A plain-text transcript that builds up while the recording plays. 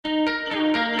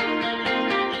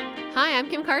I'm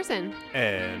Kim Carson.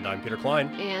 And I'm Peter Klein.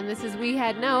 And this is We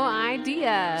Had No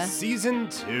Idea. Season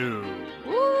 2.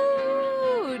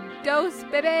 Woo! Dose,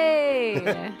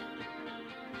 baby!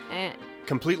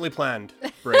 Completely planned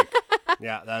break.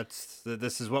 Yeah,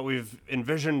 this is what we've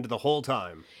envisioned the whole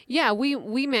time. Yeah,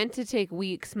 we meant to take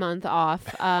weeks, month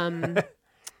off, and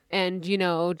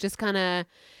just kind of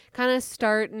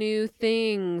start new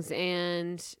things.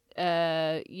 And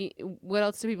what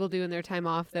else do people do in their time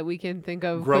off that we can think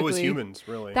of? Grow quickly? as humans,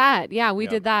 really. We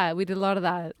did that. We did a lot of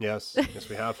that. Yes,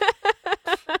 we have.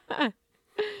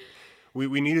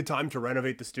 we needed time to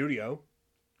renovate the studio.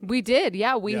 We did,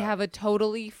 yeah. We have a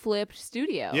totally flipped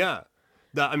studio. Yeah.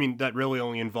 That really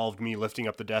only involved me lifting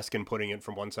up the desk and putting it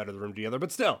from one side of the room to the other.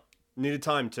 But still, needed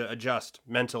time to adjust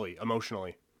mentally,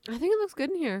 emotionally. I think it looks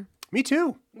good in here. Me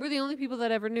too. We're the only people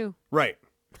that ever knew. Right.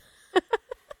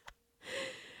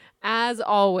 As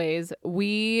always,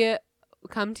 we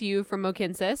come to you from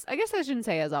Mohkinstsis. I guess I shouldn't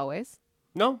say as always.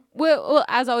 No? Well,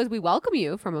 as always, we welcome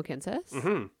you from Mohkinstsis.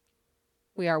 Mm-hmm.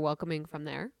 We are welcoming from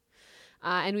there.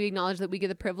 And we acknowledge that we get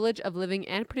the privilege of living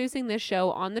and producing this show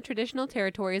on the traditional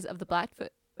territories of the Blackfoot.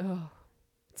 Oh,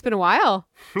 it's been a while.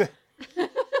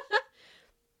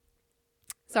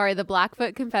 Sorry, the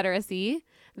Blackfoot Confederacy,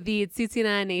 the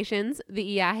Tsuut'ina Nations,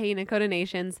 the Iahe Nakota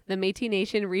Nations, the Métis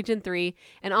Nation Region 3,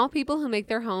 and all people who make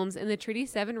their homes in the Treaty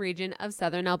 7 region of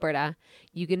southern Alberta.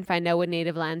 You can find out what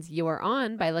native lands you are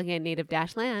on by looking at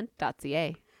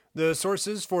native-land.ca. The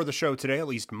sources for the show today, at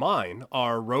least mine,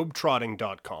 are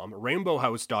robetrotting.com,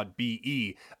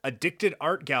 rainbowhouse.be,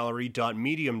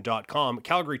 addictedartgallery.medium.com,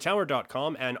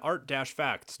 calgarytower.com, and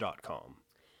art-facts.com.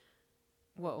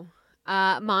 Whoa.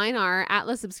 Mine are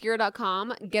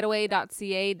atlasobscura.com,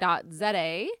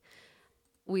 getaway.ca.za.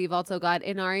 We've also got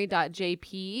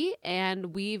inari.jp,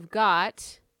 and we've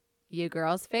got you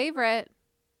girl's favorite,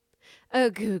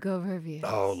 a Google review.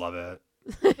 Oh, love it.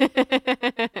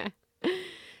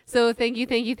 So thank you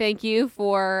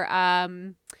for,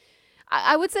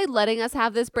 I would say letting us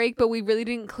have this break, but we really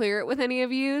didn't clear it with any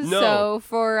of you. No. So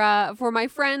for my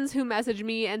friends who messaged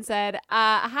me and said,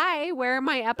 hi, where are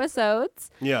my episodes?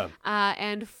 Yeah.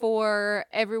 And for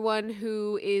everyone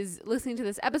who is listening to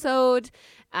this episode,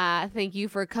 thank you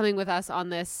for coming with us on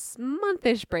this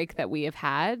month-ish break that we have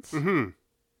had. Mm-hmm.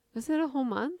 Was it a whole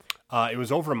month? It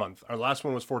was over a month. Our last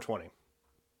one was 420.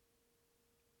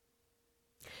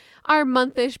 Our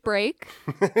month-ish break.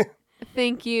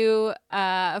 Thank you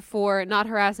for not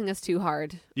harassing us too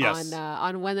hard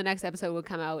on when the next episode would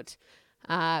come out.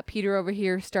 Peter over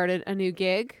here started a new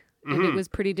gig, and it was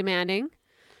pretty demanding.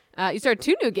 You started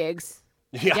 2 new gigs,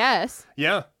 I guess.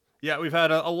 Yeah. Yeah, we've had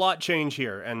a lot change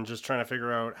here, and just trying to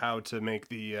figure out how to make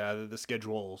the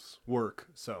schedules work,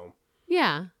 so.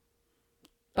 Yeah.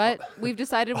 But we've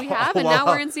decided we have, and now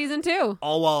we're in season 2.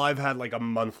 All while I've had like a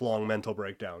month-long mental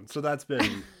breakdown. So that's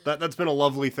been that's been a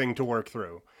lovely thing to work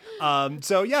through.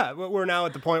 So yeah, we're now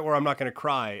at the point where I'm not going to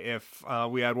cry if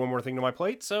we add one more thing to my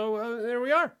plate. So there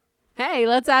we are. Hey,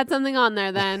 let's add something on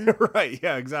there then. Right.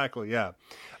 Yeah, exactly. Yeah.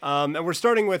 And we're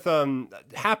starting with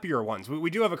happier ones. We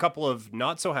do have a couple of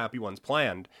not so happy ones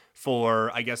planned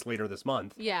for, I guess, later this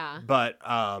month. Yeah. But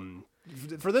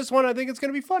for this one, I think it's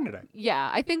going to be fun today.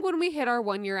 Yeah, I think when we hit our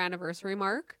 1-year anniversary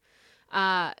mark,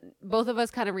 both of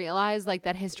us kind of realized like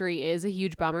that history is a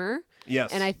huge bummer.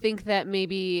 Yes. And I think that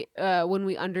maybe when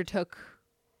we undertook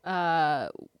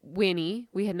Winnie,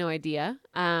 we had no idea.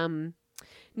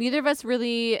 Neither of us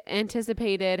really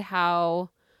anticipated how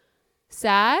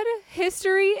sad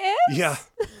history is. Yeah.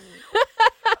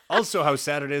 Also, how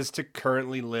sad it is to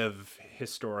currently live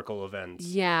historical events.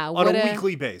 Yeah. On a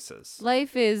weekly basis.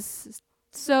 Life is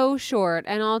so short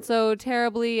and also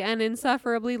terribly and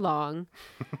insufferably long,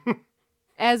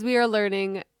 as we are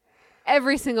learning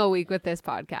every single week with this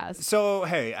podcast. So,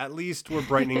 hey, at least we're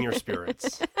brightening your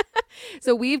spirits.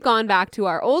 So we've gone back to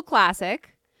our old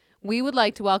classic. We would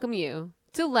like to welcome you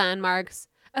to Landmarks,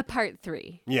 Part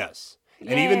 3. Yes.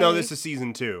 Yay. And even though this is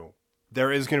season 2,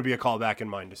 there is going to be a callback in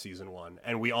mind to season 1.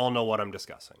 And we all know what I'm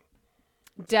discussing.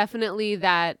 Definitely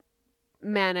that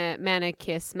mana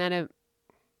kiss, the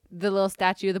little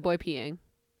statue of the boy peeing.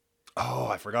 Oh,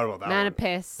 I forgot about that Mana one.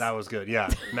 piss. That was good. Yeah,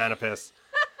 mana piss.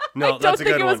 No, I that's a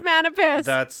good one. don't think it was mana piss.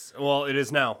 It is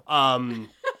now.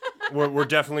 We're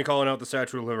definitely calling out the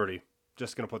Statue of Liberty.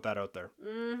 Just going to put that out there.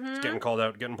 Mm-hmm. It's getting called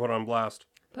out, getting put on blast.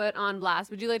 Put on blast.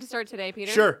 Would you like to start today,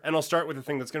 Peter? Sure, and I'll start with the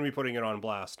thing that's going to be putting it on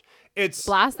blast.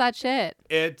 Blast that shit.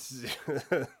 It's...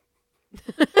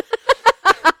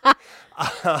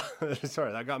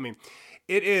 Sorry, that got me.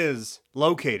 It is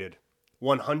located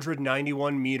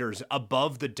 191 meters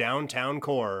above the downtown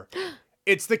core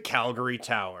It's the Calgary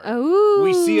Tower. Oh.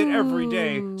 We see it every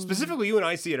day. Specifically, you and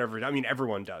I see it every day. I mean,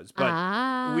 everyone does. But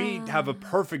Ah. we have a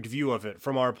perfect view of it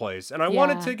from our place. And I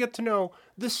wanted Yeah. to get to know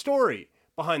the story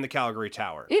behind the Calgary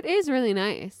Tower. It is really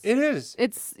nice. It is.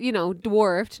 It's,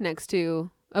 dwarfed next to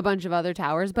a bunch of other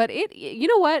towers, but you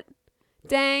know what?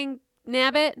 Dang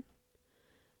nabbit.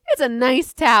 It's a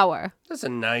nice tower. That's a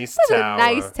nice It's tower. a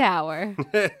nice tower.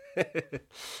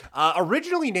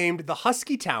 Originally named the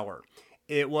Husky Tower,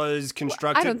 it was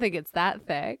constructed. I don't think it's that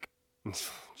thick.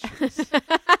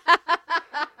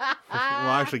 We'll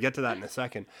actually get to that in a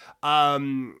second.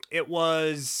 It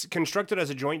was constructed as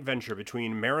a joint venture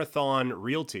between Marathon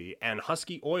Realty and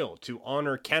Husky Oil to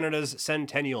honor Canada's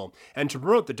centennial and to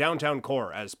promote the downtown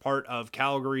core as part of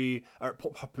Calgary,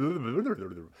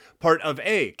 part of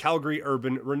a Calgary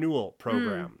urban renewal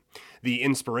program. The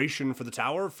inspiration for the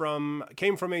tower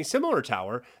came from a similar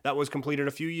tower that was completed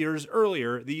a few years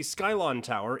earlier, the Skylon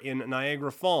Tower in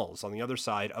Niagara Falls on the other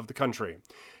side of the country.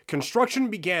 Construction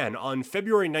began on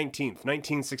February 19th,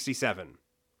 1967,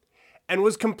 and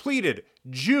was completed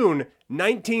June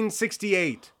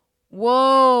 1968.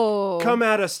 Whoa. Come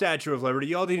at us, Statue of Liberty.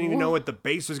 Y'all didn't even know what the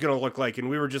base was going to look like, and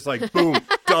we were just like, boom,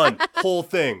 done, whole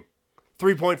thing.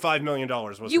 $3.5 million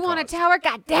was You the want a cost. tower?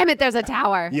 God damn it, there's a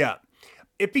tower. Yeah.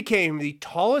 It became the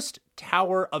tallest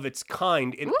tower of its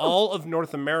kind in all of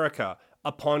North America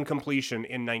upon completion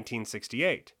in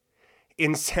 1968.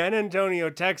 In San Antonio,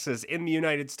 Texas, in the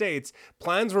United States,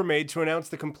 plans were made to announce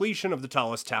the completion of the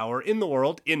tallest tower in the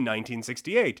world in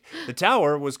 1968. The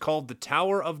tower was called the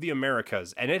Tower of the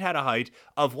Americas, and it had a height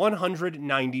of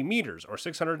 190 meters, or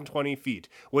 620 feet,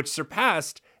 which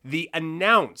surpassed the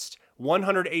announced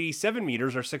 187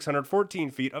 meters or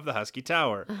 614 feet of the Husky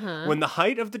Tower. When the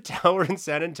height of the tower in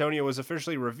San Antonio was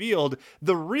officially revealed,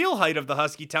 the real height of the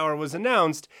Husky Tower was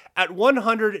announced at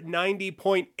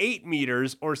 190.8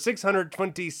 meters or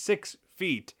 626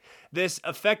 feet. This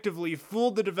effectively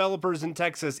fooled the developers in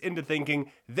Texas into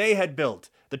thinking they had built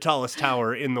the tallest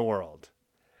tower in the world.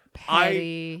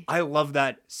 Petty. I love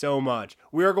that so much.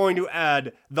 We are going to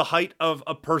add the height of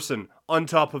a person on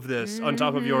top of this, on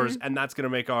top of yours, and that's going to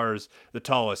make ours the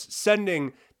tallest,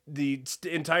 sending the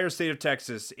entire state of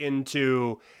Texas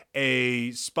into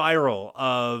a spiral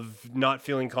of not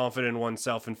feeling confident in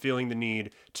oneself and feeling the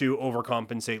need to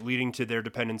overcompensate, leading to their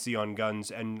dependency on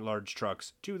guns and large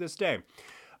trucks to this day.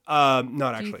 Not Do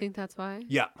actually. you think that's why?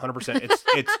 Yeah, 100%.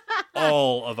 It's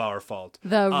all of our fault.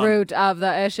 The root of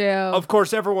the issue. Of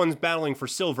course, everyone's battling for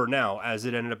silver now, as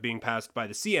it ended up being passed by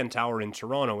the CN Tower in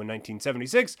Toronto in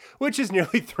 1976, which is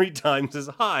nearly 3 times as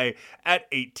high at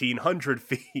 1,800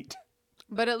 feet.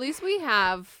 But at least we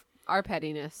have our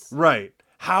pettiness. Right.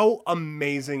 How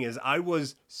amazing I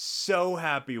was so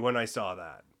happy when I saw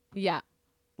that. Yeah.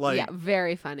 Like, Yeah,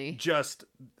 very funny. just,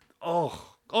 oh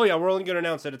yeah, we're only going to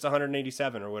announce that it's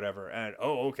 187 or whatever. And,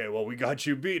 okay, well, we got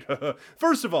you beat.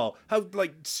 First of all, how,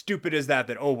 stupid is that,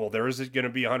 there is going to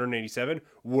be 187?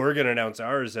 We're going to announce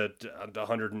ours at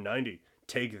 190.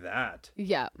 Take that.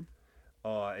 Yeah.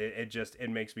 It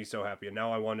makes me so happy. And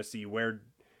now I want to see where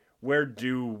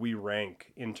do we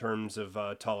rank in terms of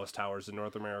tallest towers in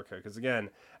North America? Because, again,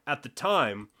 at the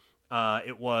time,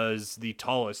 it was the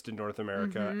tallest in North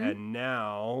America, and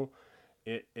now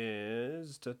it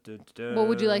is... Well,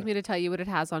 would you like me to tell you what it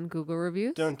has on Google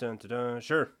reviews?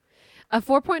 Sure. A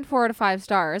 4.4 out of 5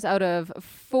 stars out of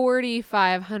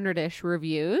 4,500-ish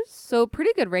reviews. So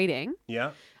pretty good rating.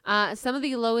 Yeah. Some of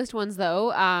the lowest ones,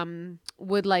 though,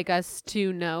 would like us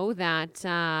to know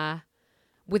that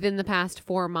within the past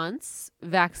 4 months,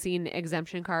 vaccine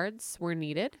exemption cards were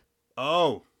needed.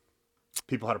 Oh.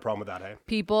 People had a problem with that, hey?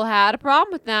 People had a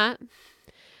problem with that.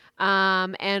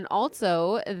 And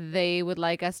also, they would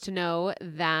like us to know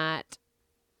that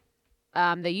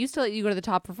they used to let you go to the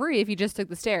top for free if you just took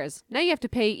the stairs. Now you have to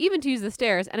pay even to use the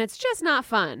stairs, and it's just not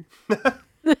fun.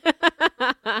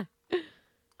 No,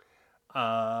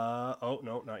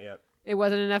 not yet. It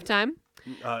wasn't enough time?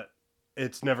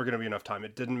 It's never going to be enough time.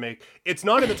 It's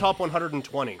not in the top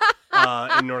 120 in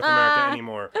North America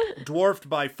anymore. Dwarfed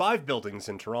by 5 buildings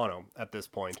in Toronto at this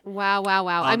point. Wow.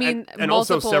 I mean, and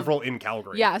also several in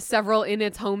Calgary. Yeah, several in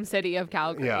its home city of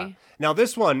Calgary. Yeah. Now,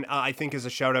 this one, I think, is a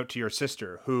shout out to your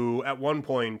sister, who at one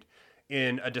point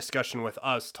in a discussion with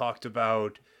us talked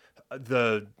about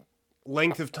the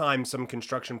length of time some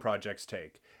construction projects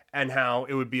take and how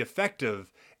it would be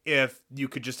effective if you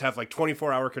could just have like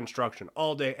 24-hour construction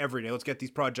all day, every day. Let's get these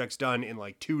projects done in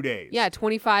like 2 days. Yeah,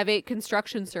 25/8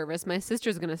 construction service. My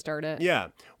sister's going to start it. Yeah.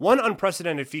 One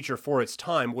unprecedented feature for its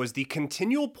time was the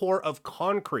continual pour of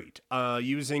concrete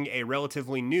using a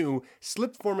relatively new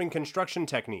slip-forming construction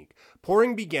technique.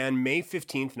 Pouring began May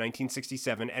 15th,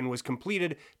 1967, and was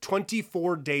completed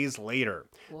 24 days later.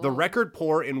 Whoa. The record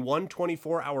pour in one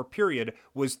 24-hour period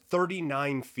was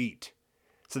 39 feet.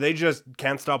 So they just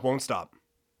can't stop, won't stop.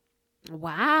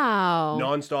 Wow.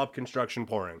 Non-stop construction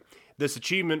pouring. This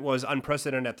achievement was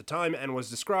unprecedented at the time and was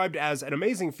described as an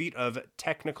amazing feat of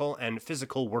technical and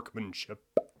physical workmanship.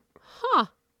 Huh.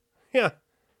 Yeah.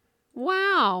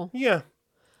 Wow. Yeah.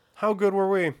 How good were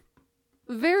we?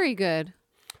 Very good.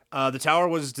 The tower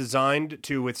was designed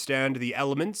to withstand the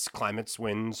elements, climates,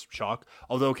 winds, shock.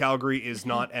 Although Calgary is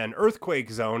not an earthquake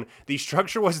zone, the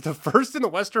structure was the first in the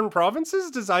Western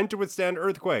provinces designed to withstand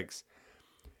earthquakes.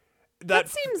 That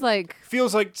seems like...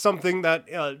 feels like something that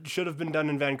should have been done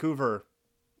in Vancouver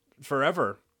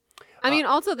forever. I mean,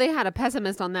 also, they had a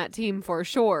pessimist on that team for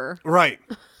sure. Right.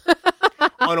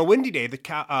 On a windy day, the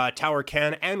tower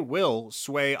can and will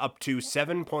sway up to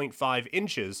 7.5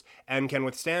 inches and can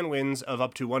withstand winds of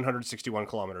up to 161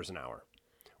 kilometers an hour,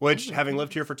 which, having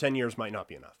lived here for 10 years, might not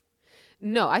be enough.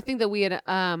 No, I think that we had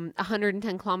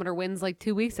 110-kilometer winds like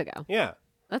 2 weeks ago. Yeah.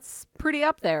 That's pretty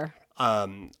up there. I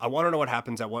want to know what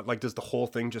happens at what, like, does the whole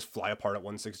thing just fly apart at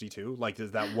 162? Like,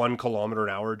 does that 1 kilometer an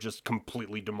hour just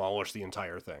completely demolish the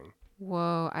entire thing?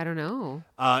 Whoa, I don't know.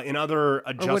 In other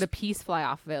Or would a piece fly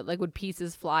off of it? Like, would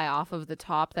pieces fly off of the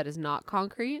top that is not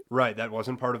concrete? Right, that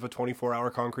wasn't part of a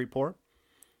 24-hour concrete pour.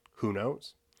 Who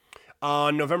knows?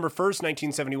 On November 1st,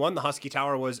 1971, the Husky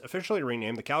Tower was officially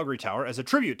renamed the Calgary Tower as a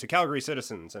tribute to Calgary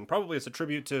citizens, and probably as a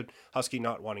tribute to Husky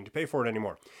not wanting to pay for it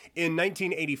anymore. In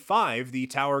 1985, the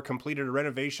tower completed a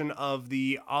renovation of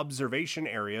the observation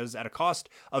areas at a cost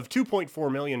of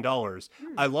 $2.4 million.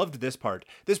 I loved this part.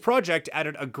 This project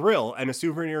added a grill and a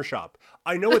souvenir shop.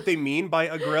 I know what they mean by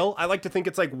a grill. I like to think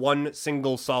it's like one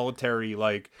single solitary,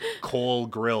 like, coal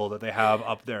grill that they have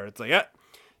up there. It's like, yeah.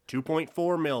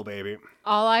 2.4 mil, baby.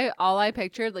 All I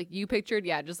pictured, like you pictured,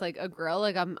 yeah, just like a grill,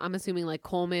 like I'm assuming like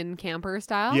Coleman camper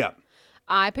style. Yeah.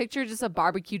 I pictured just a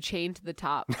barbecue chain to the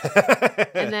top.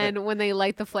 And then when they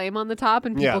light the flame on the top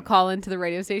and people call into the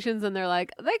radio stations and they're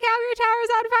like, the Calgary Tower's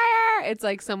on fire. It's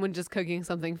like someone just cooking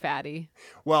something fatty.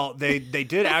 Well, they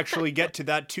did actually get to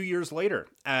that 2 years later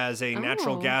as a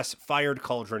natural gas fired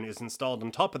cauldron is installed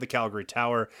on top of the Calgary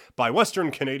Tower by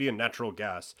Western Canadian Natural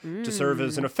Gas to serve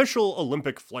as an official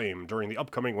Olympic flame during the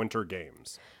upcoming Winter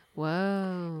Games.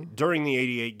 Whoa. During the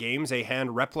 88 games, a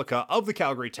hand replica of the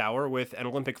Calgary Tower with an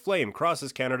Olympic flame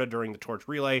crosses Canada during the torch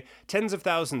relay. Tens of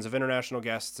thousands of international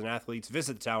guests and athletes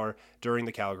visit the tower during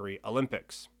the Calgary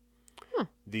Olympics.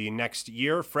 The next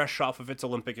year, fresh off of its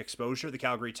Olympic exposure, the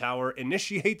Calgary Tower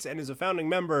initiates and is a founding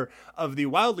member of the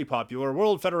wildly popular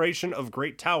World Federation of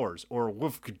Great Towers, or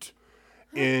WFGT.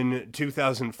 In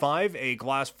 2005, a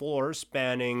glass floor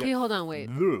spanning... Okay, hold on, wait.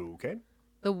 Okay.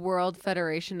 The World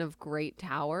Federation of Great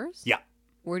Towers? Yeah.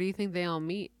 Where do you think they all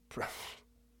meet?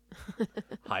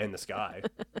 High in the sky.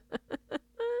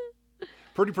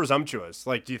 Pretty presumptuous.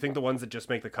 Like, do you think the ones that just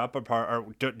make the cut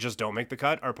just don't make the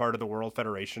cut are part of the World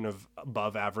Federation of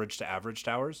above average to average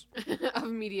towers? Of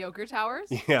mediocre towers?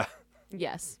 Yeah.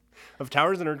 Yes. Of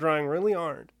towers that are trying really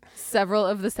hard. Several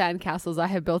of the sandcastles I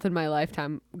have built in my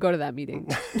lifetime go to that meeting.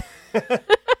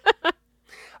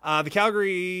 The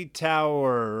Calgary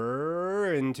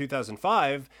Tower in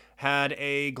 2005 had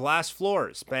a glass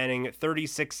floor spanning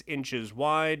 36 inches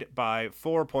wide by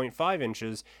 4.5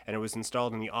 inches, and it was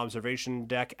installed in the observation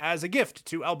deck as a gift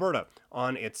to Alberta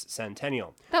on its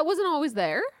centennial. That wasn't always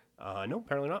there? No,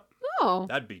 apparently not. Oh.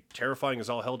 That'd be terrifying as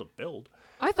all hell to build.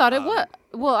 I thought it was.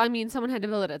 Well, I mean, someone had to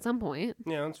build it at some point.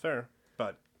 Yeah, that's fair.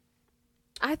 But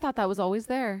I thought that was always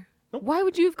there. Nope. Why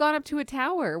would you have gone up to a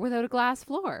tower without a glass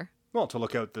floor? Well, to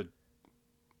look out the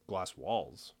glass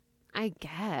walls. I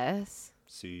guess.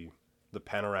 See the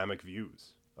panoramic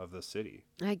views of the city.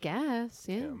 I guess,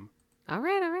 yeah. All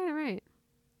right.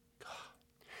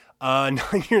 9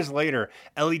 years later,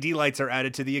 LED lights are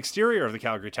added to the exterior of the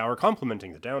Calgary Tower,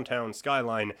 complementing the downtown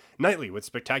skyline nightly with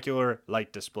spectacular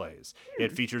light displays.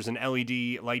 It features an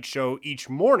LED light show each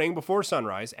morning before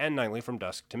sunrise and nightly from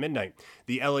dusk to midnight.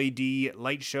 The LED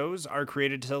light shows are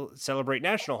created to celebrate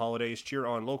national holidays, cheer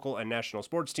on local and national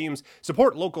sports teams,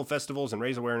 support local festivals, and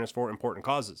raise awareness for important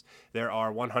causes. There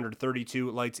are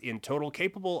 132 lights in total,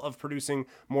 capable of producing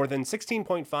more than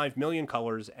 16.5 million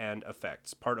colors and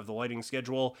effects. Part of the lighting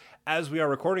schedule As we are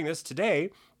recording this today,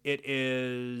 it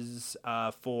is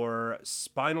for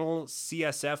Spinal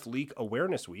CSF Leak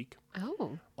Awareness Week.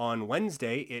 Oh. On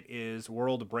Wednesday, it is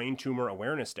World Brain Tumor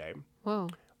Awareness Day. Whoa.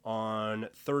 On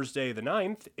Thursday the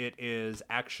 9th, it is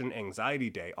Action Anxiety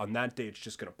Day. On that day, it's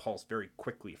just going to pulse very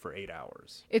quickly for 8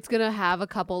 hours. It's going to have a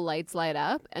couple lights light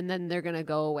up, and then they're going to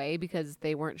go away because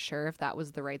they weren't sure if that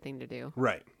was the right thing to do.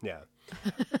 Right, yeah.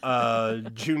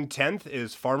 June 10th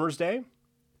is Farmer's Day.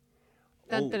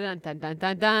 Dun, dun, dun, dun,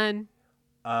 dun, dun.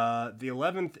 The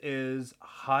 11th is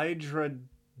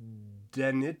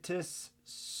Hydradenitis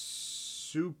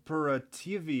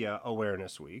suppurativa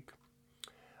Awareness Week.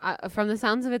 From the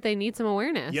sounds of it, they need some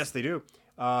awareness. Yes, they do.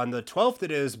 On the 12th,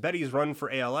 it is Betty's Run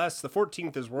for ALS. The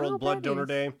 14th is World Blood Donor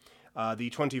Day. The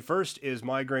 21st is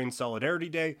Migraine Solidarity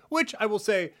Day, which I will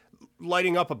say,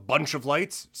 lighting up a bunch of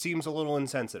lights seems a little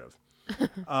insensitive.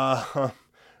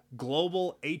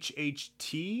 Global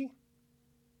HHT.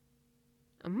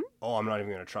 Oh, I'm not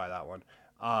even going to try that one.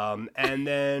 And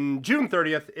then June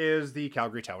 30th is the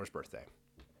Calgary Tower's birthday.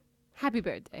 Happy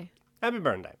birthday. Happy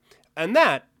birthday. And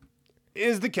that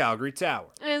is the Calgary Tower.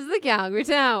 It's the Calgary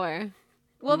Tower.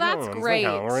 Well, that's great.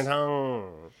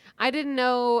 I didn't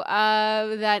know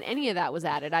that any of that was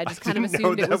added. I just kind of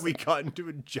assumed it was. We got into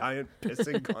a giant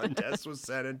pissing contest with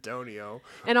San Antonio.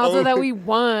 And also that we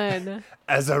won.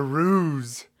 As a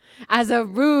ruse. As a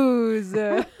ruse.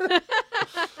 Suck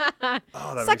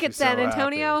it, San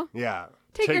Antonio. Happy. Yeah.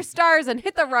 Take your stars and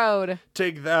hit the road.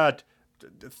 Take that,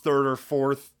 third or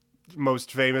fourth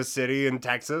most famous city in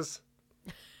Texas.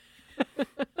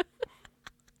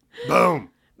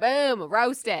 Boom. Boom.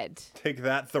 Roasted. Take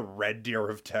that, the Red Deer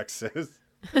of Texas.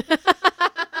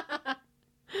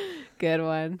 Good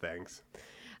one. Thanks.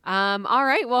 All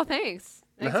right. Well, thanks.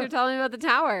 Thanks for telling me about the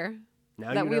tower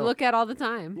that we look at all the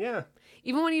time. Yeah.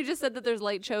 Even when you just said that there's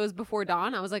light shows before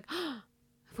dawn, I was like, oh,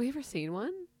 have we ever seen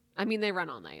one? I mean, they run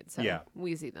all night, so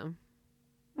we see them.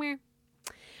 Where?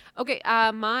 Okay.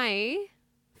 My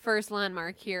first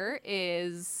landmark here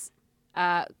is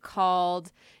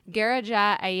called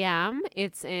Garaja Ayam.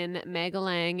 It's in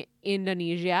Magelang,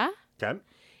 Indonesia. Okay.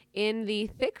 In the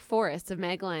thick forests of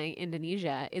Magelang,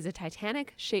 Indonesia, is a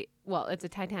titanically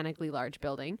large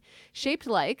building shaped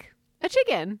like a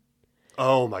chicken.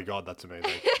 Oh my God, that's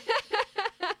amazing.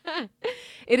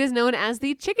 It is known as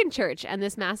the Chicken Church, and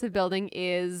this massive building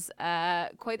is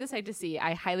quite the sight to see.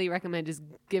 I highly recommend just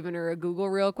giving her a Google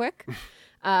real quick.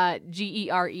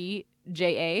 GEREJA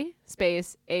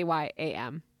space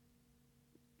AYAM.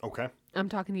 Okay. I'm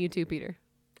talking to you too, Peter.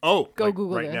 Oh, go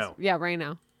Google right this. now. Yeah, right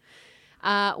now.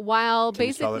 While Can basically,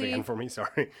 you spell that again for me?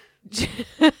 Sorry.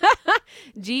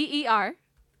 GEREJA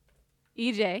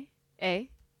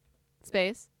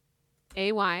space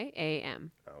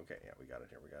AYAM. Okay, yeah, we got it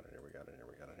here.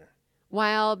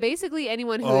 While basically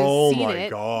anyone who has seen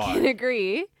it can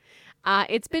agree,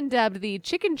 it's been dubbed the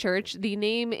Chicken Church. The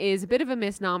name is a bit of a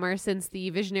misnomer since the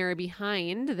visionary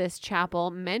behind this chapel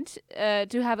meant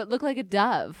to have it look like a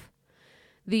dove.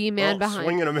 The man behind...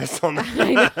 Swing and a miss on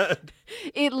that.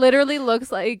 It literally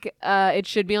looks like it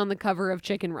should be on the cover of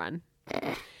Chicken Run.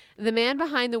 The man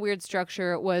behind the weird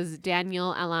structure was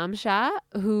Daniel Alamshah,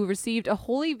 who received a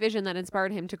holy vision that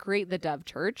inspired him to create the Dove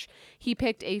Church. He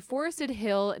picked a forested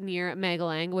hill near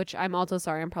Magelang, which I'm also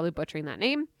sorry, I'm probably butchering that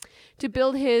name, to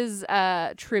build his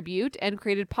tribute, and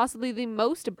created possibly the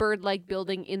most bird-like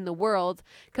building in the world,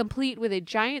 complete with a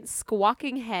giant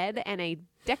squawking head and a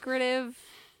decorative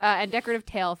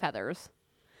tail feathers.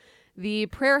 The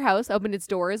prayer house opened its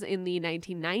doors in the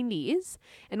 1990s,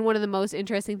 and one of the most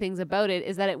interesting things about it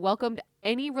is that it welcomed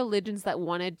any religions that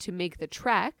wanted to make the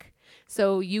trek.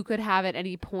 So you could have at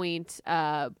any point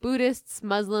Buddhists,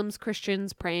 Muslims,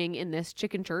 Christians praying in this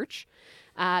chicken church.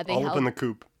 Open the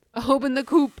coop. Open the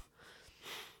coop.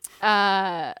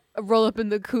 Roll up in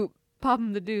the coop. Pop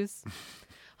 'em the deuce.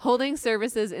 Holding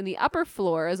services in the upper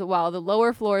floors, while the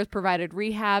lower floors provided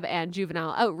rehab and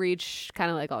juvenile outreach, kind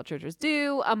of like all churches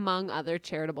do, among other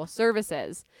charitable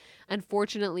services.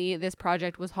 Unfortunately, this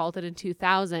project was halted in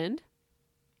 2000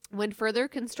 when further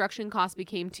construction costs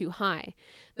became too high.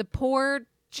 The poor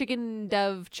Chicken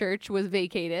Dove Church was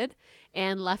vacated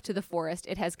and left to the forest.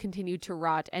 It has continued to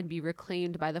rot and be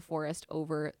reclaimed by the forest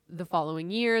over the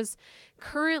following years.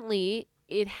 Currently,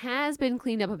 it has been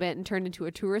cleaned up a bit and turned into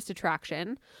a tourist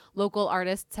attraction. Local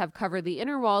artists have covered the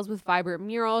inner walls with vibrant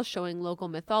murals showing local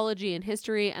mythology and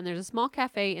history, and there's a small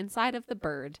cafe inside of the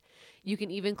bird. You can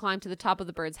even climb to the top of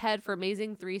the bird's head for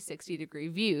amazing 360-degree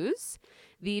views.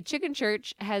 The Chicken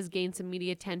Church has gained some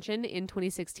media attention. In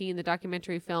 2016, the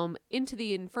documentary film Into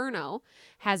the Inferno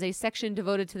has a section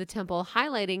devoted to the temple,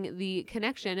 highlighting the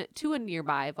connection to a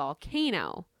nearby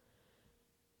volcano.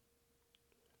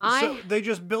 So they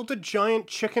just built a giant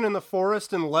chicken in the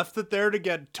forest and left it there to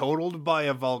get totaled by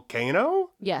a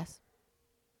volcano? Yes.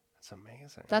 That's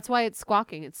amazing. That's why it's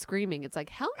squawking. It's screaming. It's like,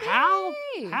 help me! Help!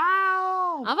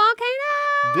 Help! A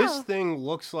volcano! This thing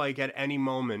looks like at any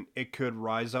moment it could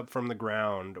rise up from the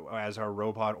ground as our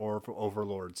robot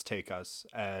overlords take us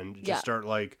and just start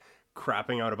like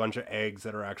crapping out a bunch of eggs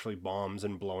that are actually bombs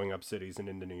and blowing up cities in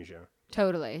Indonesia.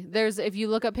 Totally. If you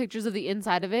look up pictures of the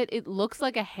inside of it, it looks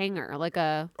like a hangar, like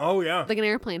an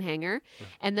airplane hangar.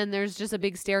 And then there's just a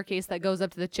big staircase that goes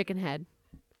up to the chicken head.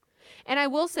 And I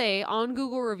will say on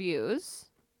Google reviews,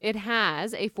 it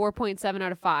has a 4.7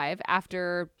 out of 5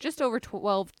 after just over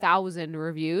 12,000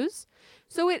 reviews.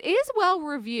 So it is well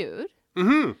reviewed.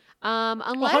 Mm-hmm.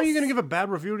 Unless, well, how are you going to give a bad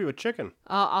review to a chicken?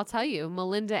 I'll tell you,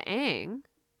 Melinda Ang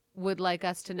would like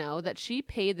us to know that she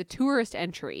paid the tourist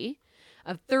entry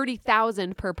of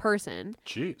 $30,000 per person.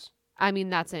 Jeez. I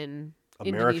mean, that's in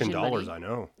American Indonesian dollars, money. I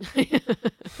know.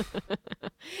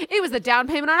 It was the down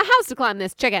payment on a house to climb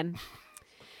this chicken.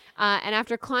 And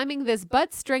after climbing this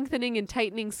butt-strengthening and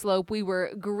tightening slope, we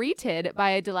were greeted by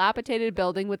a dilapidated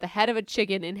building with the head of a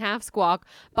chicken in half squawk,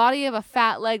 body of a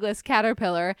fat, legless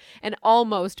caterpillar, and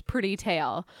almost pretty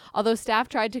tail. Although staff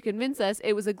tried to convince us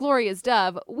it was a glorious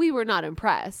dove, we were not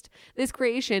impressed. This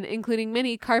creation, including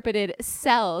many carpeted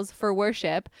cells for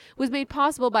worship, was made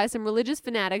possible by some religious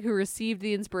fanatic who received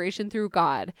the inspiration through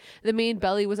God. The main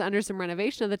belly was under some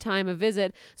renovation at the time of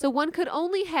visit, so one could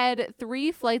only head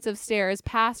 3 flights of stairs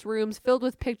past rooms filled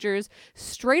with pictures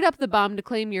straight up the bum to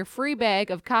claim your free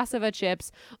bag of cassava chips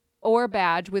or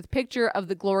badge with picture of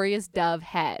the glorious dove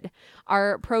head.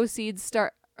 Our proceeds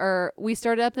we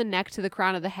started up the neck to the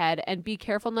crown of the head, and be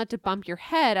careful not to bump your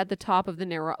head at the top of the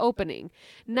narrow opening.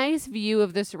 Nice view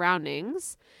of the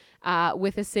surroundings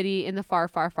with a city in the far,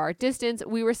 far, far distance.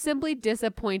 We were simply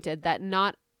disappointed that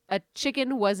not a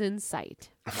chicken was in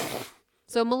sight.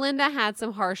 So Melinda had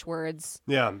some harsh words.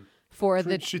 Yeah. For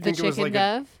the chicken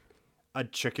dove. A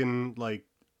chicken like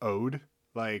ode,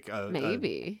 like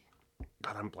maybe.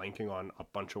 God, I'm blanking on a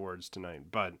bunch of words tonight,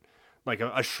 but like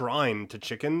a shrine to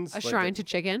chickens. Shrine to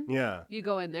chicken. Yeah. You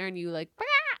go in there and you like. Bah!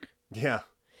 Yeah.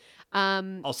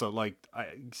 Also, like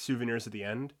souvenirs at the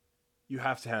end, you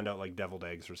have to hand out like deviled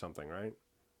eggs or something, right?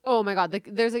 Oh my God!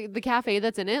 There's the cafe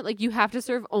that's in it. Like you have to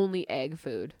serve only egg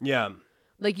food. Yeah.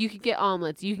 Like you could get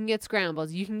omelets, you can get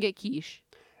scrambles, you can get quiche.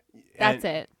 That's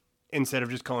it. Instead of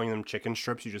just calling them chicken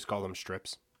strips, you just call them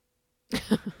strips.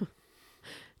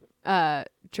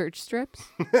 Church strips.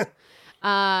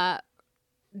 To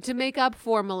make up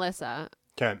for Melissa,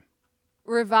 okay.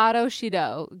 Rivado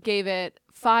Shido gave it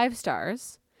 5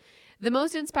 stars. The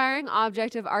most inspiring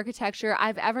object of architecture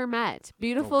I've ever met.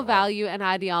 Beautiful value and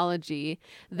ideology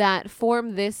that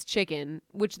form this chicken,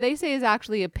 which they say is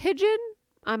actually a pigeon.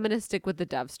 I'm going to stick with the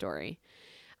dove story.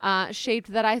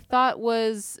 Shaped that I thought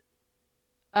was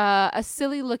a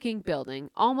silly looking building.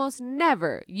 Almost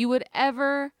never you would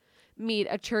ever meet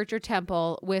a church or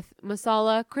temple with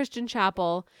masala, Christian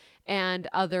chapel, and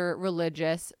other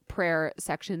religious prayer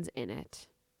sections in it.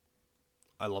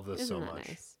 I love this Isn't so that much.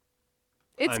 Nice?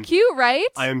 It's cute, right?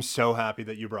 I am so happy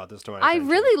that you brought this to my I attention.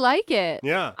 really like it.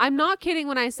 Yeah. I'm not kidding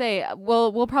when I say,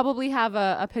 we'll probably have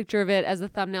a picture of it as a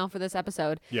thumbnail for this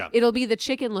episode. Yeah. It'll be the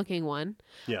chicken looking one.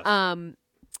 Yes.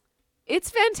 It's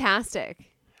fantastic.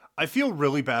 I feel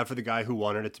really bad for the guy who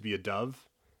wanted it to be a dove,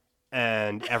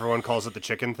 and everyone calls it the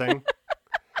chicken thing.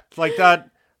 Like that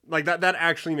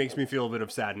actually makes me feel a bit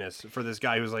of sadness for this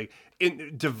guy who's like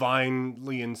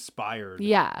divinely inspired.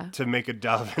 Yeah. To make a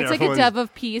dove. It's like a dove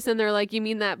of peace, and they're like, you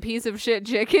mean that piece of shit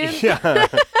chicken? Yeah.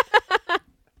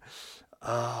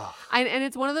 And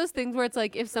it's one of those things where it's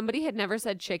like, if somebody had never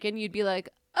said chicken, you'd be like,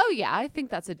 oh yeah, I think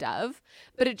that's a dove.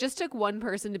 But it just took one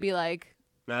person to be like,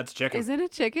 that's chicken. Is it a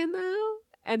chicken though?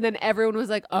 And then everyone was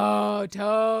like, oh,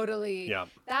 totally. Yeah.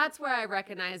 That's where I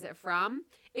recognize it from.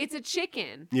 It's a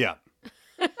chicken. Yeah.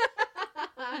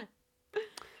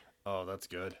 Oh, that's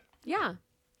good. Yeah.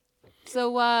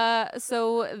 So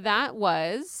that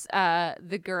was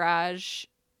the Garage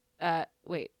Garaja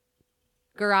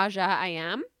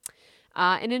Ayam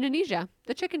in Indonesia,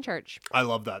 the chicken church. I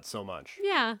love that so much.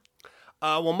 Yeah.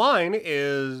 Well, my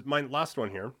last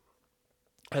one here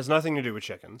has nothing to do with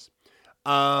chickens.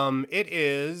 It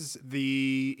is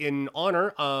in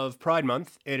honor of Pride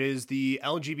Month. It is the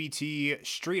LGBT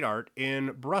street art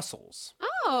in Brussels.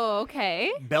 Oh,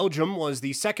 okay. Belgium was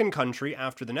the second country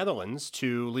after the Netherlands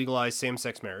to legalize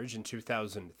same-sex marriage in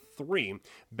 2003. 2003.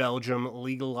 Belgium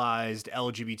legalized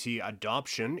LGBT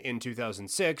adoption in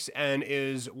 2006 and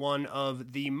is one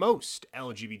of the most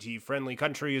LGBT-friendly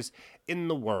countries in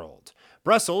the world.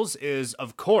 Brussels is,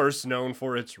 of course, known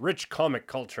for its rich comic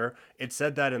culture. It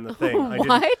said that in the thing.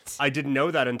 What? I didn't know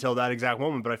that until that exact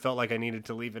moment, but I felt like I needed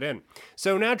to leave it in.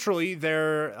 So naturally,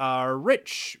 there are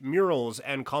rich murals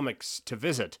and comics to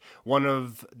visit. One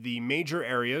of the major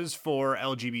areas for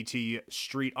LGBT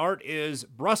street art is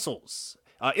Brussels.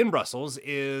 In Brussels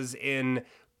is in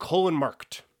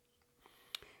Kolenmarkt.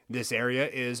 This area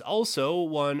is also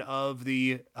one of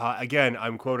the, again,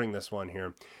 I'm quoting this one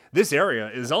here. This area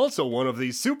is also one of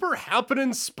the super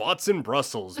happening spots in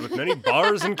Brussels with many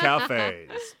bars and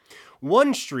cafes.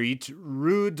 One street,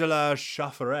 Rue de la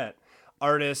Chaffarette,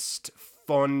 artist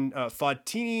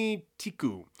Fatini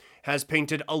Tiku has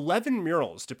painted 11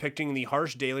 murals depicting the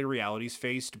harsh daily realities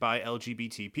faced by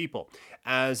LGBT people.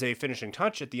 As a finishing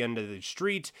touch at the end of the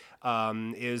street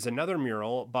is another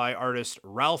mural by artist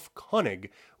Ralph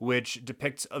Koenig, which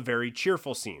depicts a very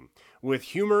cheerful scene. With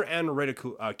humor and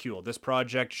ridicule, this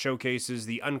project showcases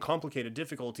the uncomplicated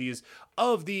difficulties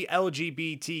of the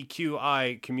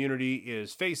LGBTQI community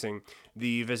is facing,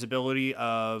 the visibility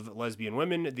of lesbian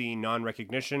women, the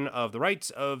non-recognition of the rights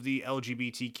of the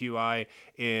LGBTQI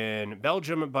in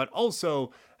Belgium, but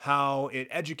also how it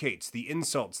educates the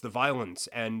insults, the violence,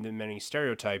 and the many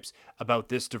stereotypes about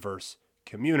this diverse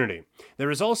community.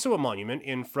 There is also a monument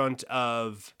in front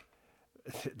of...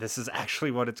 This is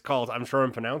actually what it's called. I'm sure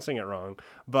I'm pronouncing it wrong.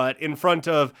 But in front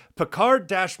of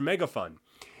Picard-Megafun.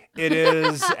 It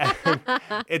is...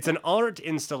 It's an art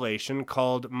installation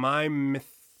called My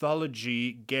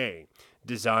Mythology Gay,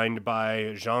 designed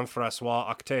by Jean-François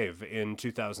Octave in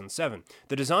 2007.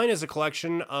 The design is a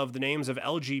collection of the names of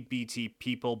LGBT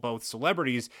people, both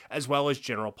celebrities as well as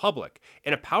general public.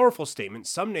 In a powerful statement,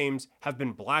 some names have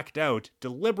been blacked out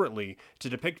deliberately to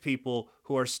depict people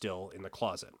who are still in the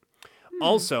closet.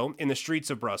 Also, in the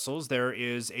streets of Brussels, there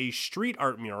is a street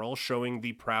art mural showing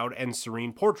the proud and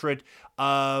serene portrait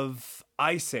of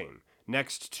Aysén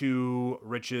next to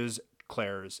Rich's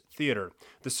Clare's Theatre.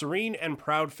 The serene and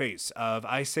proud face of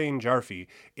Aysén Jarfi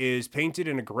is painted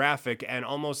in a graphic and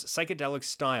almost psychedelic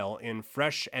style in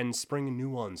fresh and spring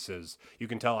nuances. You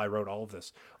can tell I wrote all of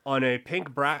this. On a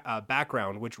pink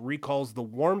background, which recalls the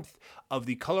warmth of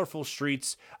the colorful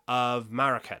streets of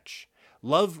Marrakech.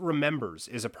 Love Remembers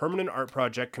is a permanent art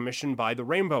project commissioned by the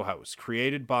Rainbow House,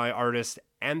 created by artist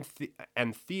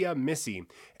Anthea Missy,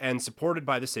 and supported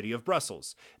by the city of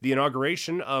Brussels. The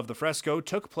inauguration of the fresco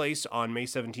took place on May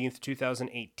 17th,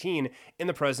 2018, in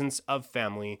the presence of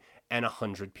family and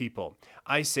 100 people.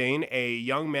 Aysén, a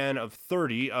young man of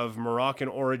 30 of Moroccan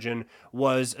origin,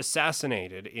 was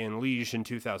assassinated in Liège in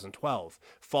 2012.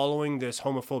 Following this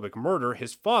homophobic murder,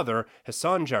 his father,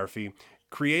 Hassan Jarfi,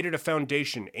 created a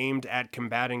foundation aimed at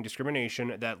combating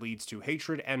discrimination that leads to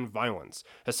hatred and violence.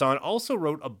 Hassan also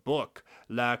wrote a book,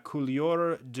 La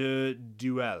Couleur de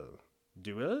Duel.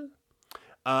 Duel?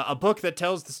 A book that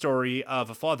tells the story of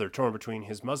a father torn between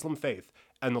his Muslim faith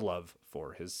and the love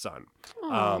for his son.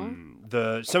 Some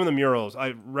of the murals,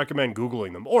 I recommend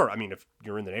Googling them. Or, I mean, if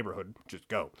you're in the neighborhood, just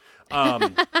go.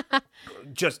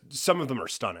 Just some of them are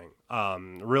stunning.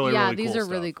 Really cool these are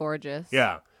stuff. really gorgeous.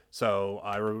 Yeah. So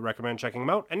I recommend checking them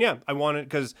out. And yeah, I wanted,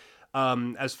 because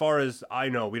as far as I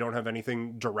know, we don't have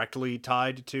anything directly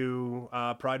tied to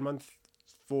Pride Month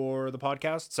for the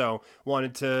podcast. So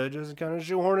wanted to just kind of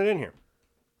shoehorn it in here.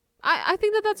 I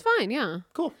think that's fine. Yeah.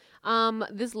 Cool.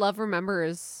 This Love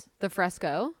Remembers, the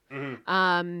fresco.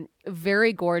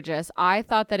 Very gorgeous. I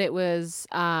thought that it was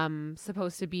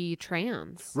supposed to be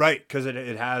trans. Right, because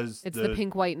it has... It's the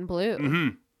pink, white, and blue. Mm-hmm.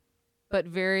 But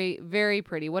very, very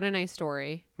pretty. What a nice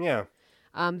story. Yeah.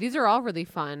 These are all really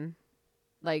fun.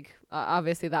 Like,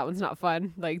 obviously that one's not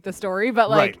fun, like the story, but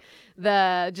like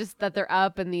just that they're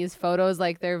up and these photos,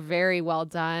 like they're very well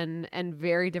done and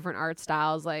very different art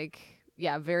styles. Like,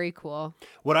 yeah, very cool.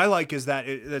 What I like is that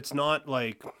it's not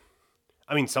like,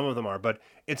 I mean, some of them are, but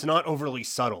it's not overly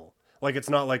subtle. Like, it's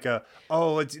not like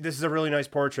this is a really nice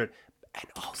portrait. And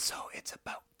also it's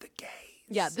about the gays.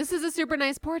 Yeah, this is a super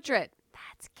nice portrait.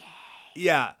 That's gay.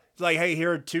 Yeah. It's like, hey,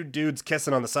 here are two dudes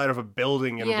kissing on the side of a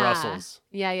building in Brussels.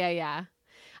 Yeah.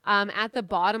 At the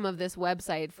bottom of this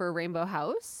website for Rainbow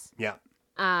House,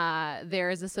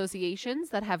 there's associations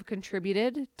that have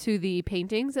contributed to the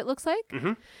paintings, it looks like.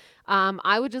 Mm-hmm.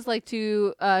 I would just like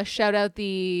to shout out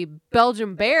the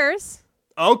Belgium Bears.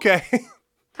 Okay.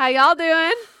 How y'all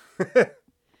doing?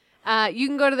 You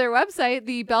can go to their website.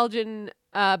 The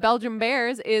Belgium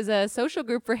Bears is a social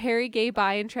group for hairy, gay,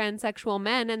 bi, and transsexual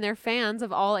men and their fans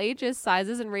of all ages,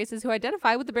 sizes, and races who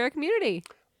identify with the bear community.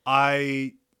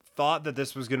 I thought that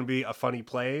this was going to be a funny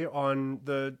play on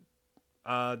the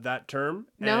that term,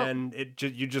 No. and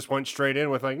you just went straight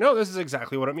in with like, no, this is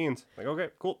exactly what it means. Like, okay,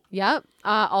 cool. Yep.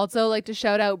 Also like to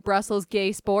shout out Brussels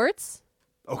Gay Sports.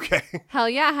 Okay. Hell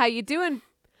yeah. How you doing?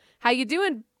 How you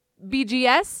doing,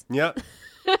 BGS? Yeah.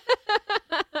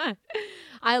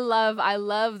 I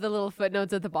love the little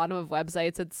footnotes at the bottom of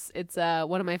websites. It's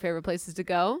one of my favorite places to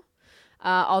go.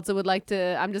 Also would like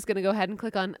to, I'm just going to go ahead and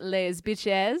click on Les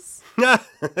Biches.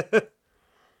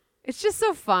 It's just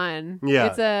so fun. Yeah.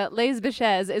 It's Les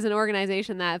Biches is an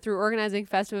organization that, through organizing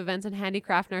festive events and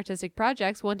handicraft and artistic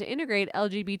projects, want to integrate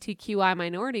LGBTQI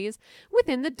minorities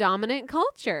within the dominant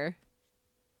culture.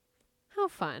 How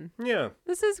fun. Yeah.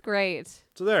 This is great.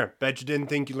 So there. Bet you didn't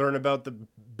think you learned about the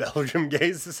Belgium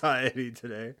Gay Society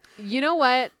today. You know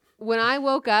what? When I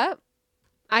woke up,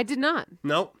 I did not.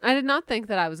 Nope. I did not think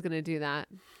that I was going to do that.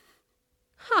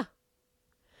 Huh.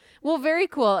 Well, very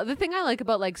cool. The thing I like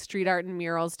about like street art and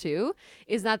murals too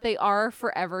is that they are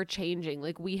forever changing.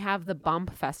 Like we have the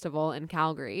Bump Festival in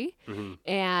Calgary,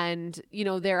 and you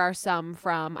know there are some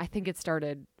from, I think it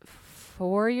started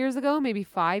 4 years ago, maybe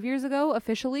 5 years ago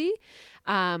officially,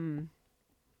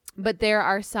 but there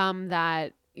are some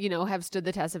that you know have stood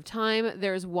the test of time.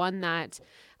 There's one that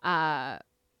I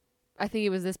think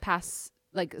it was this past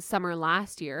like summer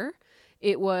last year.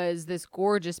 It was this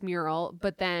gorgeous mural,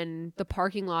 but then the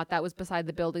parking lot that was beside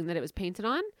the building that it was painted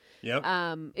on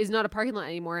is not a parking lot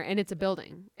anymore, and it's a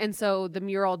building. And so the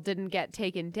mural didn't get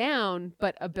taken down,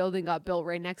 but a building got built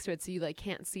right next to it, so you like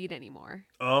can't see it anymore.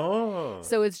 Oh.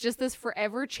 So it's just this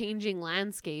forever changing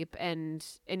landscape, and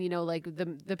you know like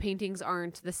the paintings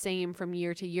aren't the same from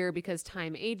year to year because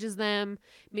time ages them.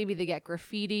 Maybe they get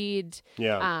graffitied.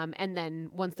 Yeah. And then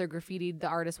once they're graffitied, the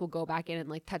artist will go back in and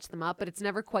like touch them up, but it's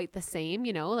never quite the same,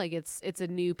 you know, like it's a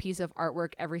new piece of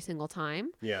artwork every single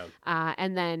time. Yeah.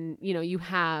 And then, you know, you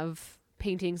have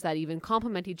paintings that even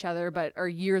complement each other but are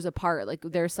years apart. Like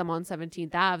there's some on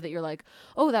 17th Ave that you're like,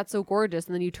 oh, that's so gorgeous,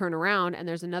 and then you turn around and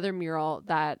there's another mural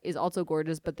that is also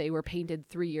gorgeous, but they were painted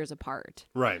 3 years apart.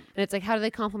 Right. And it's like, how do they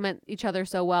complement each other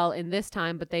so well in this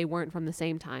time but they weren't from the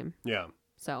same time? Yeah.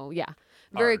 So yeah,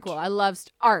 very Art. cool. I love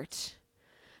art.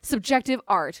 Subjective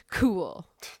art. Cool.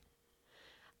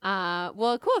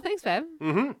 Well, cool. Thanks, Bev.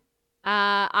 Mm-hmm.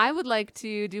 I would like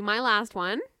to do my last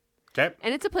one, Okay.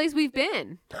 and it's a place we've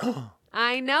been.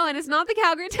 I know, and it's not the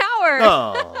Calgary Tower.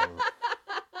 Oh.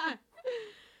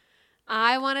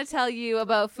 I want to tell you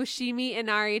about Fushimi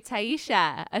Inari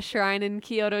Taisha, a shrine in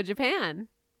Kyoto, Japan,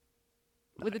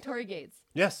 with the torii gates.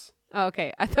 Yes. Oh,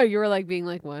 okay, I thought you were like being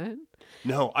like, what?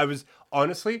 No, I was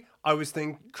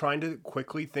trying to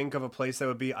quickly think of a place that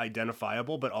would be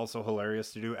identifiable, but also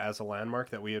hilarious to do as a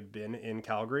landmark that we had been in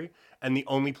Calgary. And the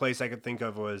only place I could think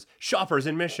of was Shoppers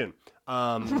in Mission,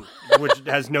 which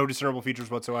has no discernible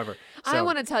features whatsoever. So, I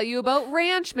want to tell you about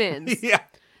Ranchman's. yeah.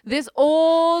 This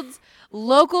old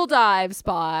local dive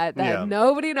spot that Yeah.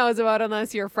 nobody knows about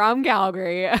unless you're from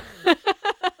Calgary.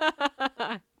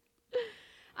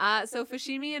 So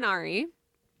Fushimi Inari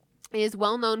is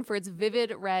well known for its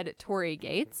vivid red torii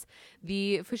gates.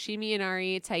 The Fushimi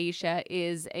Inari Taisha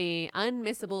is a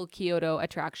unmissable Kyoto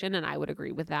attraction, and I would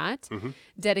agree with that.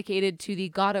 Dedicated to the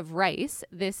god of rice,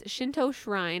 this Shinto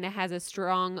shrine has a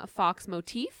strong fox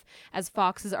motif, as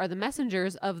foxes are the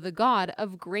messengers of the god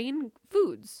of grain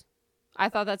foods. I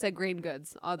thought that said grain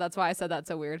goods. Oh, that's why I said that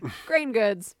so weird. Grain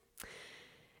goods.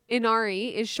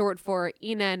 Inari is short for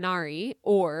Inanari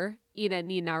or Ina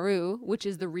ni naru, which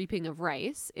is the reaping of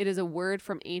rice. It is a word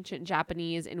from ancient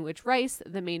Japanese in which rice,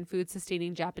 the main food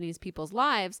sustaining Japanese people's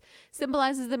lives,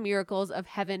 symbolizes the miracles of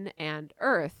heaven and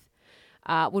earth.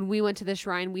 When we went to the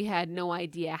shrine, we had no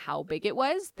idea how big it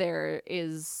was. There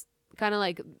is kind of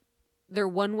like, they're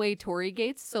one-way torii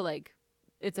gates, so like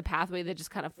it's a pathway that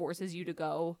just kind of forces you to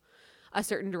go a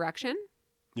certain direction.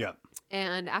 Yeah.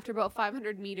 And after about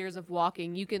 500 meters of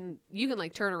walking, you can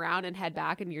like turn around and head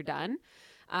back and you're done.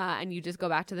 And you just go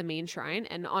back to the main shrine.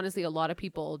 And honestly, a lot of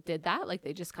people did that. Like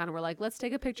they just kind of were like, let's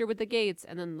take a picture with the gates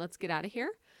and then let's get out of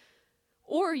here.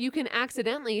 Or you can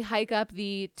accidentally hike up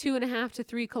the 2.5 to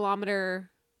 3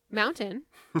 kilometer mountain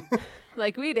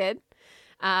like we did,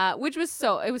 which was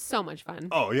it was so much fun.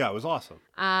 Oh yeah, it was awesome.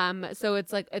 So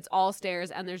it's like, it's all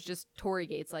stairs and there's just torii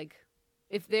gates. Like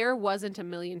if there wasn't a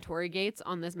million torii gates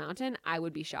on this mountain, I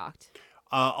would be shocked.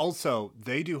 Also,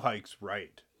 they do hikes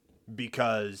right.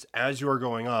 Because as you're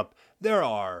going up, there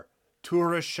are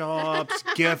tourist shops,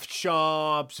 gift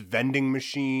shops, vending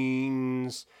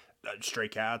machines, stray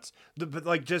cats, but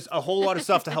like just a whole lot of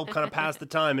stuff to help kind of pass the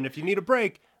time. And if you need a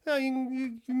break,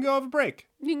 you can go have a break.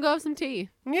 You can go have some tea.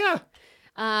 Yeah.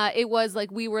 It was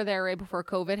like we were there right before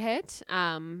COVID hit.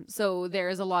 So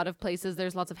there's a lot of places,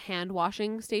 there's lots of hand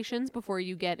washing stations before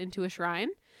you get into a shrine,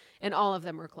 and all of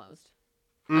them were closed,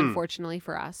 unfortunately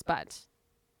for us, but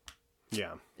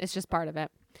Yeah. it's just part of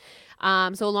it.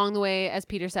 So along the way, as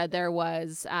Peter said, there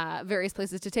was various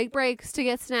places to take breaks, to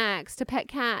get snacks, to pet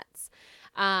cats.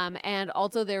 And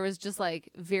also there was just like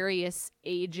various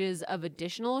ages of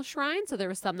additional shrines. So there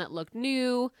was some that looked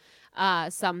new,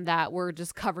 some that were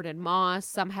just covered in moss,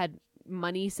 some had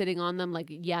money sitting on them, like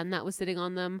yen that was sitting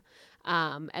on them.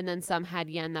 And then some had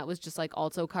yen that was just like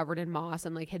also covered in moss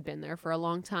and like had been there for a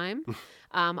long time.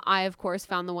 I of course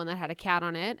found the one that had a cat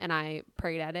on it, and I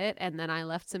prayed at it, and then I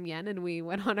left some yen and we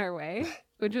went on our way,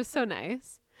 which was so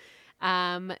nice.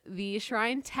 The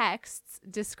shrine texts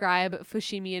describe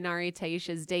Fushimi Inari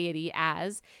Taisha's deity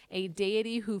as a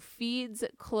deity who feeds,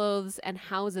 clothes, and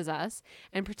houses us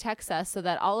and protects us so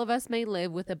that all of us may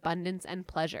live with abundance and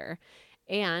pleasure,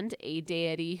 and a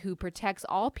deity who protects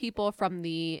all people from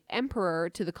the emperor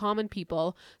to the common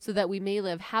people so that we may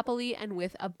live happily and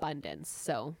with abundance.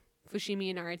 So Fushimi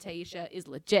Inari Taisha is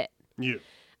legit. Yeah.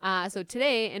 So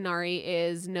today, Inari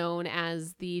is known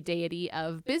as the deity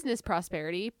of business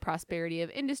prosperity, prosperity of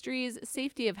industries,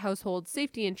 safety of households,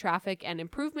 safety in traffic, and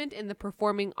improvement in the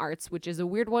performing arts, which is a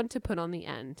weird one to put on the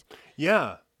end.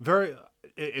 Yeah. Very.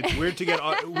 It's weird to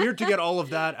get all of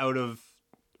that out of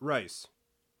rice.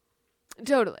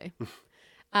 Totally.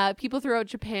 People throughout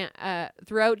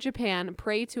Japan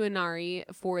pray to Inari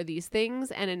for these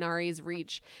things, and Inari's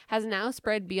reach has now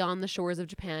spread beyond the shores of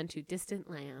Japan to distant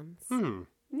lands.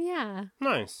 Yeah.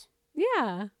 Nice.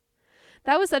 Yeah.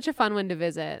 That was such a fun one to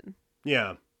visit.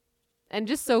 Yeah. And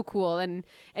just so cool. And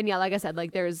yeah, like I said,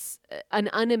 like there's an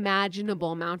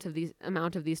unimaginable amount of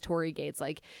these torii gates.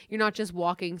 Like you're not just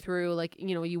walking through, like,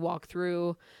 you know, you walk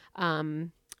through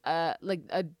the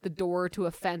door to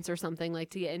a fence or something, like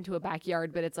to get into a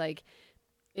backyard, but it's like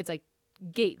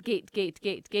gate.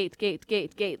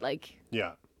 Like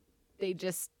Yeah. they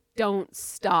just don't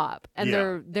stop, and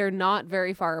Yeah. they're not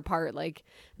very far apart. Like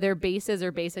their bases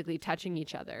are basically touching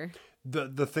each other.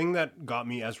 The thing that got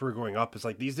me as we're going up is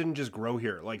like these didn't just grow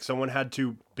here. Like someone had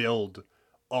to build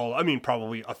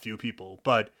probably a few people,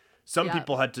 but some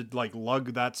people had to like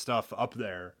lug that stuff up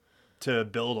there to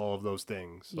build all of those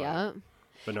things. Like, Yeah.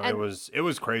 But no, And- it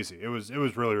was crazy. It was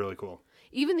really, really cool.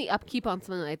 Even the upkeep on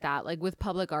something like that, like with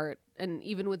public art, and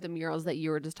even with the murals that you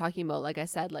were just talking about, like I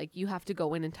said, like you have to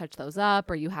go in and touch those up,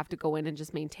 or you have to go in and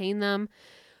just maintain them.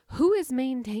 Who is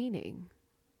maintaining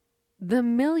the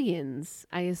millions,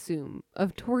 I assume,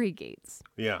 of torii gates,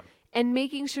 Yeah. and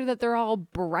making sure that they're all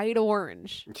bright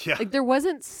orange? Yeah. Like there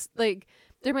wasn't like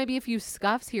there might be a few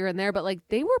scuffs here and there, but like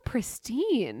they were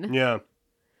pristine. Yeah.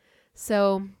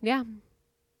 So yeah,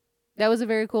 that was a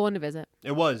very cool one to visit.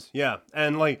 It was, yeah.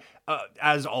 And like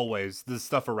as always, the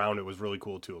stuff around it was really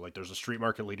cool too. Like there's a street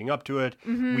market leading up to it.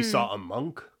 We saw a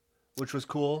monk, which was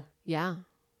cool. Yeah,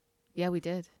 we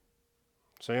did.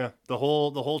 So yeah, the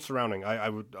whole surrounding, I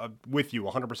would with you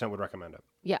 100% would recommend it.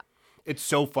 Yeah. It's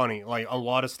so funny. Like a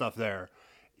lot of stuff there,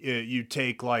 you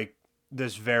take like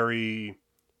this very,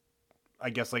 I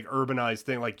guess like urbanized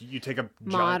thing. Like you take a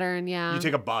Modern, yeah. you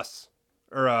take a bus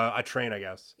or a train, I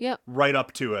guess. Yep. Right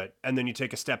up to it, and then you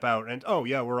take a step out, and oh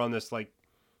yeah, we're on this like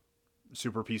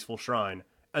super peaceful shrine,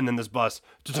 and then this bus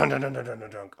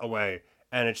away,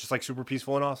 and it's just like super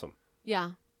peaceful and awesome.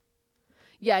 Yeah.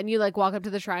 Yeah, and you like walk up to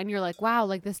the shrine, you're like, wow,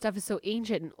 like this stuff is so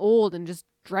ancient and old and just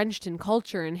drenched in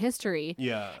culture and history.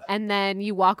 Yeah. And then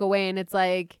you walk away and it's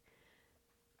like,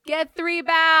 get 3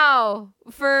 bao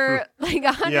for like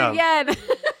 100 yen.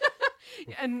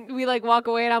 And we like walk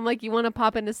away and I'm like, you want to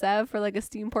pop into Sev for like a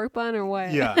steamed pork bun or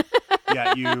what? Yeah.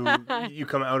 Yeah, you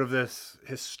come out of this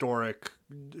historic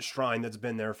shrine that's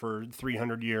been there for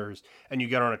 300 years, and you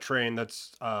get on a train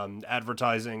that's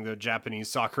advertising the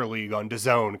Japanese soccer league on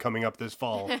DAZN coming up this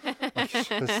fall.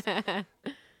 Like,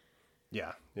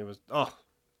 yeah, it was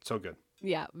so good.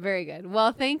 Yeah, very good.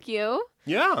 Well, thank you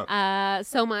Yeah,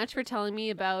 so much for telling me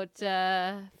about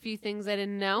a few things I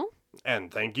didn't know.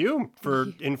 and thank you for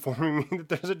informing me that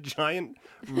there's a giant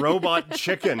robot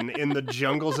chicken in the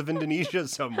jungles of Indonesia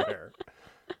somewhere.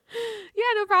 Yeah,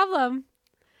 no problem.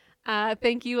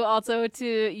 Thank you also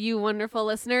to you wonderful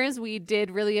listeners. We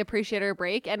did really appreciate our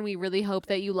break, and we really hope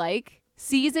that you like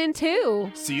season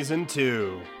 2 Season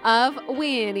 2. of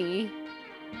Winnie.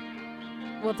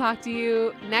 We'll talk to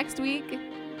you next week.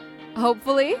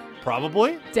 Hopefully.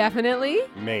 Probably. Definitely.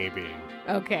 Maybe.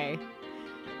 Okay.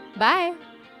 Bye.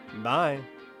 Bye.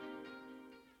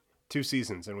 2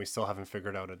 seasons, and we still haven't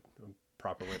figured out a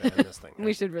proper way to end this thing.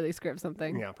 We should really script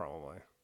something. Yeah, probably.